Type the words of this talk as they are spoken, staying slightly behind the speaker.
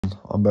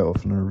I'm back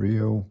with another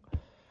video,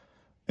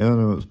 and I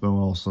know it's been a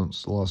while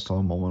since the last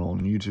time I went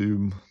on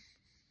YouTube,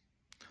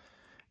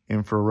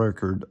 and for a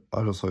record,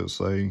 I just like to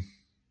say,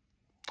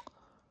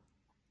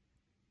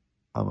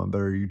 I'm a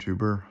better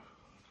YouTuber.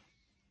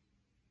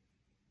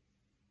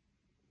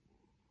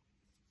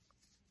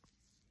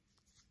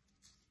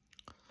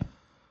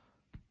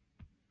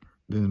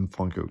 Than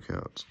Funko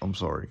Cats. I'm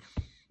sorry,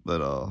 but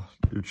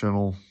your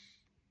channel,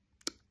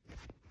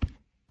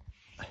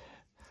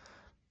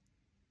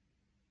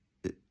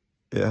 it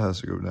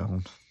has to go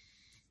down.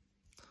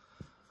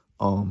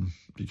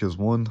 Because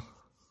one,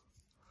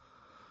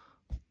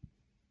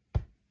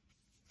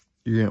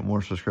 you get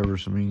more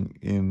subscribers than me,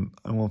 and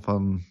I want to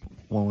find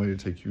one way to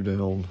take you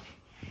down,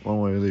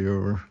 one way or the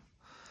other.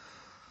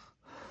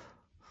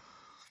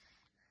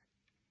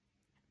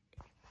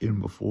 Even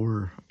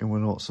before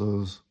anyone else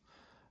says,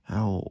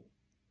 how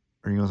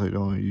are you gonna take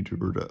down a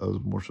YouTuber that has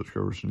more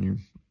subscribers than you?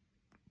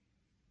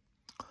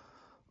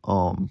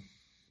 I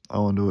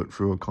want to do it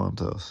through a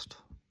contest.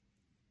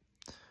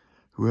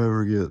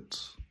 Whoever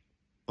gets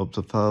up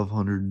to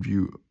 500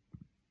 to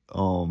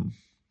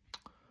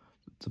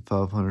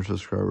 500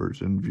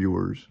 subscribers and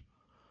viewers,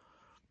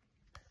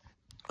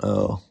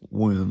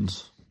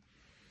 wins.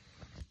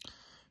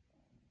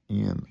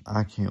 And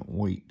I can't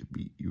wait to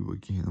beat you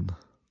again.